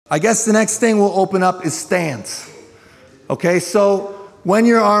I guess the next thing we'll open up is stance. Okay, so when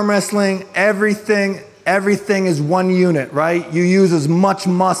you're arm wrestling, everything is one unit, right? You use as much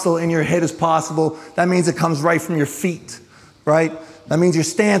muscle in your hit as possible. That means it comes right from your feet, right? That means your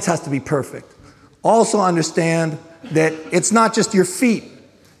stance has to be perfect. Also understand that it's not just your feet.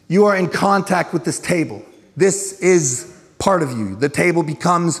 You are in contact with this table. This is part of you. The table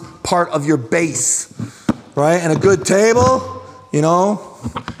becomes part of your base, right? And a good table, you know,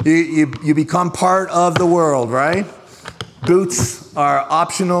 you become part of the world, right? Boots are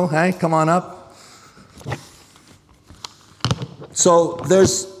optional. Hey, come on up. So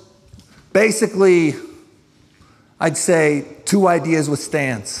there's basically, I'd say, two ideas with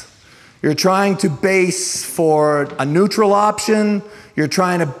stance. You're trying to base for a neutral option. You're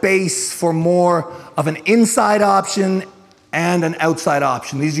trying to base for more of an inside option and an outside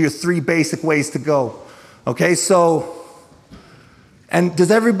option. These are your three basic ways to go. Okay, so, and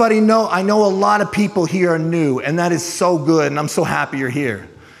does everybody know? I know a lot of people here are new, and that is so good, and I'm so happy you're here.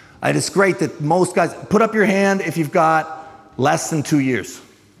 It's great that most guys, put up your hand if you've got less than 2 years.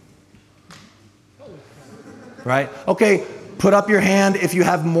 Right? Okay, put up your hand if you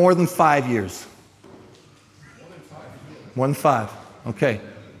have more than 5 years. More than 5. Okay,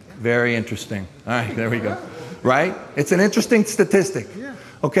 very interesting. All right, there we go. Right? It's an interesting statistic.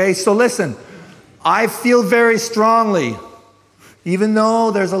 Okay, so listen, I feel very strongly, even though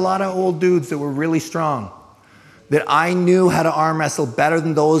there's a lot of old dudes that were really strong, that I knew how to arm wrestle better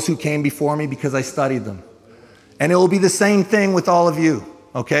than those who came before me because I studied them. And it will be the same thing with all of you,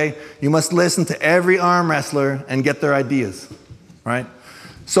 okay? You must listen to every arm wrestler and get their ideas, right?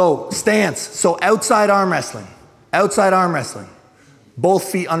 So, stance. So, outside arm wrestling. Outside arm wrestling.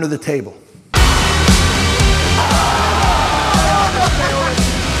 Both feet under the table.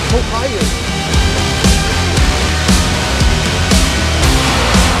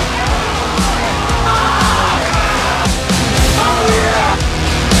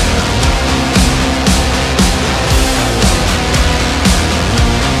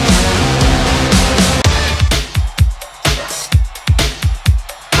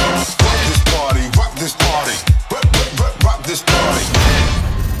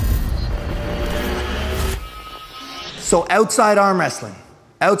 So outside arm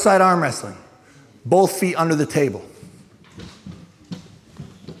wrestling, both feet under the table.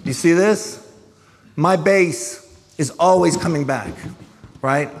 You see this? My base is always coming back,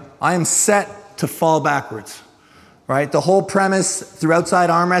 right? I am set to fall backwards, right? The whole premise through outside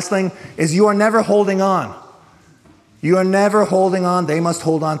arm wrestling is you are never holding on. You are never holding on, they must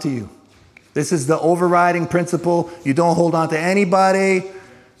hold on to you. This is the overriding principle. You don't hold on to anybody.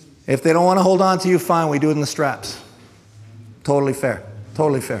 If they don't want to hold on to you, fine, we do it in the straps. Totally fair,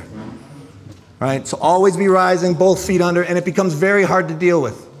 totally fair. Right, so always be rising, both feet under, and it becomes very hard to deal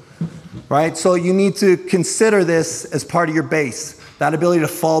with. Right, so you need to consider this as part of your base, that ability to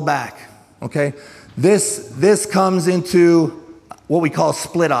fall back, okay? This comes into what we call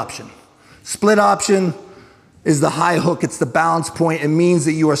split option. Split option is the high hook, it's the balance point. It means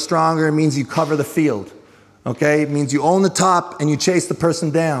that you are stronger, it means you cover the field, okay? It means you own the top and you chase the person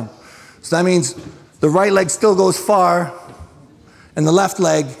down. So that means the right leg still goes far, and the left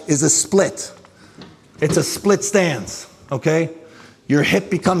leg is a split. It's a split stance, okay? Your hip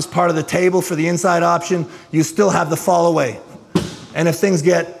becomes part of the table for the inside option. You still have the fall away. And if things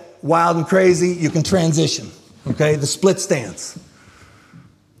get wild and crazy, you can transition, okay? The split stance.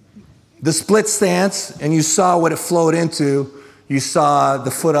 The split stance, and you saw what it flowed into. You saw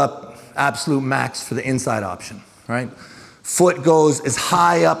the foot up absolute max for the inside option, right? Foot goes as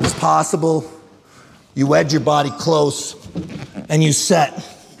high up as possible. You wedge your body close, and you set,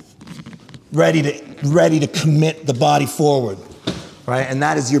 ready to commit the body forward, right? And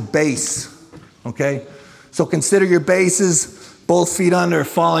that is your base, okay? So consider your bases, both feet under,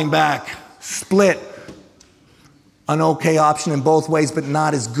 falling back, split, an okay option in both ways, but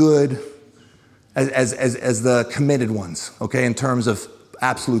not as good as the committed ones, okay, in terms of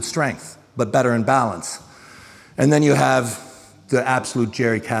absolute strength, but better in balance. And then you have the absolute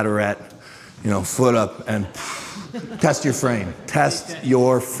Jerry Cadorette, you know, foot up and test your frame. Test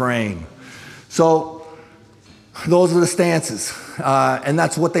your frame. So those are the stances. And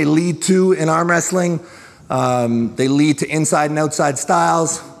that's what they lead to in arm wrestling. They lead to inside and outside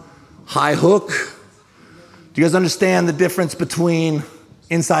styles. High hook. Do you guys understand the difference between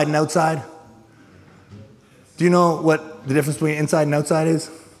inside and outside? Do you know what the difference between inside and outside is?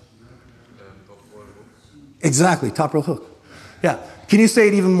 Exactly, top row hook. Yeah. Can you say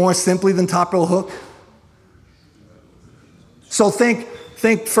it even more simply than top row hook? So think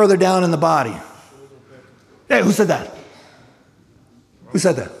further down in the body. Hey, who said that? Who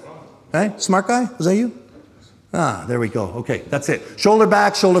said that? Hey, smart guy? Was that you? Ah, there we go. Okay, that's it. Shoulder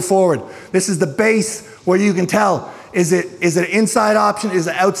back, shoulder forward. This is the base where you can tell, is it an inside option, is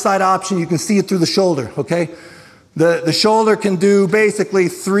it an outside option? You can see it through the shoulder, okay? The shoulder can do basically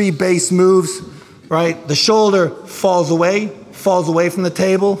 3 base moves, right? The shoulder falls away from the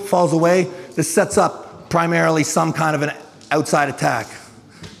table, falls away. This sets up primarily some kind of an outside attack.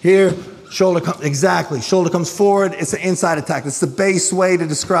 Here, shoulder comes forward, it's an inside attack. It's the base way to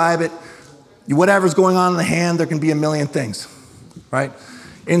describe it. Whatever's going on in the hand, there can be a million things, right?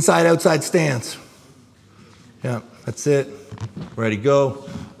 Inside, outside stance. Yeah, that's it. Ready, go.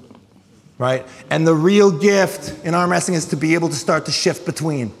 Right? And the real gift in arm wrestling is to be able to start to shift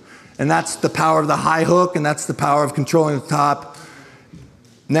between. And that's the power of the high hook, and that's the power of controlling the top.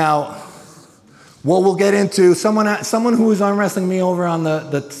 Now, what we'll get into, someone who was arm wrestling me over on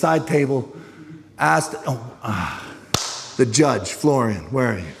the side table asked, the judge, Florian,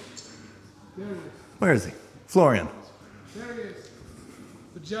 where are you? Where is he? Florian. There he is.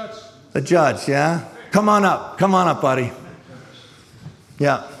 The judge. The judge, yeah? Come on up, buddy.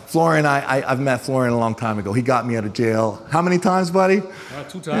 Yeah, Florian, I've met Florian a long time ago. He got me out of jail. How many times, buddy?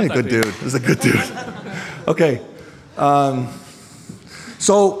 2 times. Yeah, good dude. He was a good dude. Okay.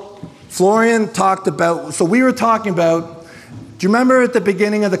 So Florian talked about, so we were talking about, do you remember at the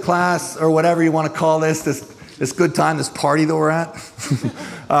beginning of the class, or whatever you want to call this good time, this party that we're at?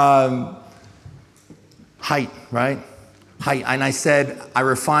 Height, right? Height. And I said, I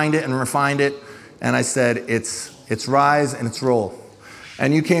refined it, and I said, it's rise and it's roll.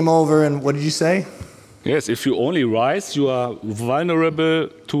 And you came over and what did you say? Yes, if you only rise, you are vulnerable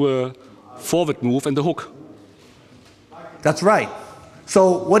to a forward move and the hook. That's right.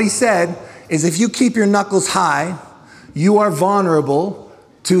 So what he said is if you keep your knuckles high, you are vulnerable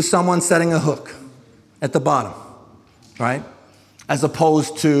to someone setting a hook at the bottom, right? As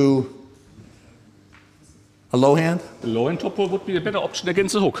opposed to a low hand? A low hand top roll would be a better option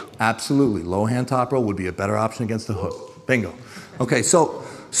against the hook. Absolutely. Low hand top roll would be a better option against the hook. Bingo. Okay, so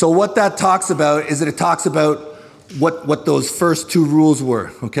what that talks about is that it talks about what those first 2 rules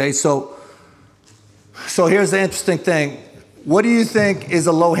were. Okay, so here's the interesting thing. What do you think is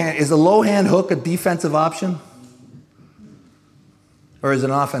a low hand? Is a low hand hook a defensive option? Or is it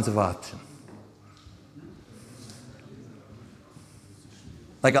an offensive option?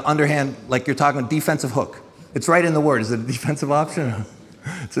 Like an underhand, like you're talking defensive hook. It's right in the word. Is it a defensive option?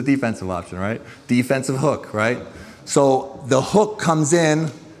 It's a defensive option, right? Defensive hook, right? So the hook comes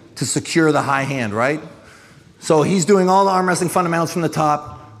in to secure the high hand, right? So he's doing all the arm wrestling fundamentals from the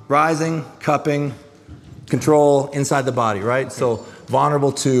top, rising, cupping, control inside the body, right? So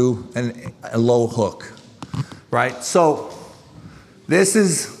vulnerable to a low hook, right? So this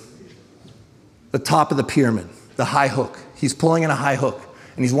is the top of the pyramid, the high hook. He's pulling in a high hook,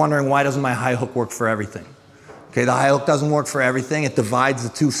 and he's wondering, why doesn't my high hook work for everything? Okay, the high hook doesn't work for everything. It divides the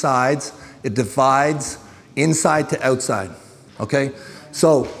 2 sides. It divides inside to outside, okay?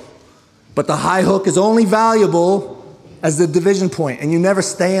 So, but the high hook is only valuable as the division point, and you never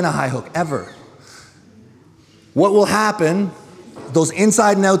stay in a high hook, ever. What will happen, those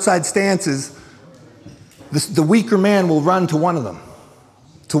inside and outside stances, the weaker man will run to one of them.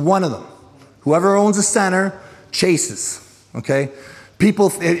 Whoever owns the center chases, okay? People,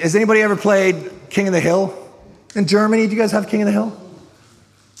 has anybody ever played King of the Hill? In Germany, do you guys have King of the Hill?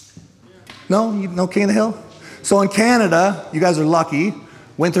 No? You know King of the Hill? So in Canada, you guys are lucky.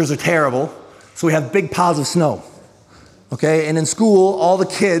 Winters are terrible. So we have big piles of snow. Okay? And in school, all the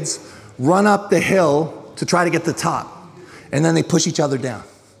kids run up the hill to try to get to the top. And then they push each other down.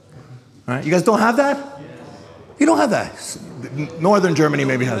 All right? You guys don't have that? You don't have that. Northern Germany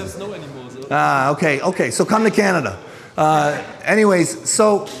maybe has it. There's snow anymore. So. Okay. So come to Canada. Anyways,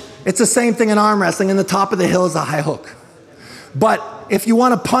 so it's the same thing in arm wrestling, and the top of the hill is a high hook. But if you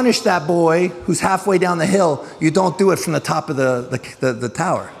want to punish that boy who's halfway down the hill, you don't do it from the top of the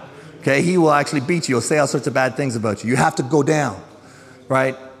tower. Okay, he will actually beat you. He'll say all sorts of bad things about you. You have to go down,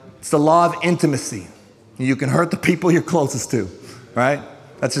 right? It's the law of intimacy. You can hurt the people you're closest to, right?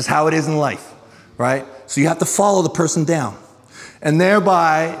 That's just how it is in life, right? So you have to follow the person down. And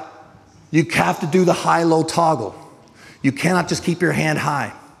thereby, you have to do the high-low toggle. You cannot just keep your hand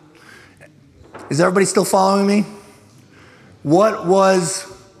high. Is everybody still following me? What was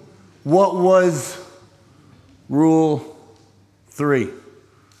rule 3?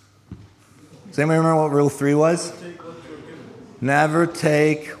 Does anybody remember what rule 3 was? Never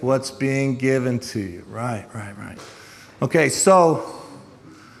take what's being given to you. Right. Okay, so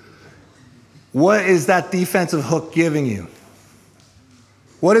what is that defensive hook giving you?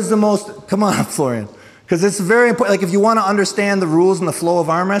 What is the most, come on up, Florian. Because it's very important. Like if you want to understand the rules and the flow of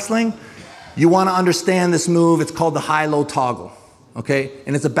arm wrestling, you want to understand this move. It's called the high-low toggle, okay?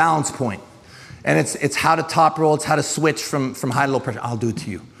 And it's a balance point. And it's how to top roll. It's how to switch from high to low pressure. I'll do it to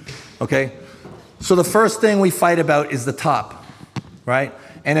you, okay? So the first thing we fight about is the top, right?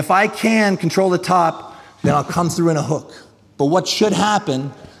 And if I can control the top, then I'll come through in a hook. But what should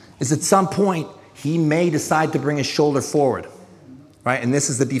happen is at some point, he may decide to bring his shoulder forward, right? And this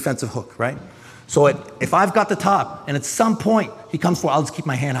is the defensive hook, right? So if I've got the top, and at some point he comes forward, I'll just keep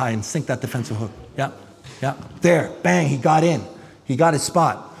my hand high and sink that defensive hook. Yeah, yeah. There, bang, he got in. He got his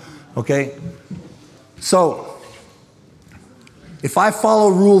spot, okay? So if I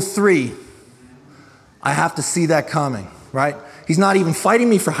follow rule 3, I have to see that coming, right? He's not even fighting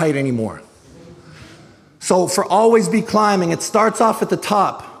me for height anymore. So for always be climbing, it starts off at the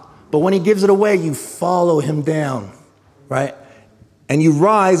top, but when he gives it away, you follow him down, right? And you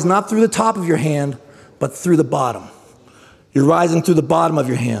rise not through the top of your hand, but through the bottom. You're rising through the bottom of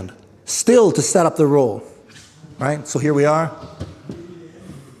your hand, still to set up the roll, right? So here we are.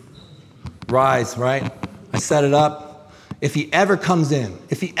 Rise, right? I set it up. If he ever comes in,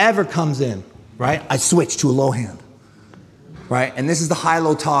 right, I switch to a low hand, right? And this is the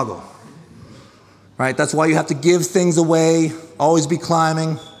high-low toggle, right? That's why you have to give things away, always be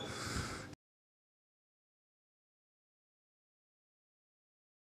climbing.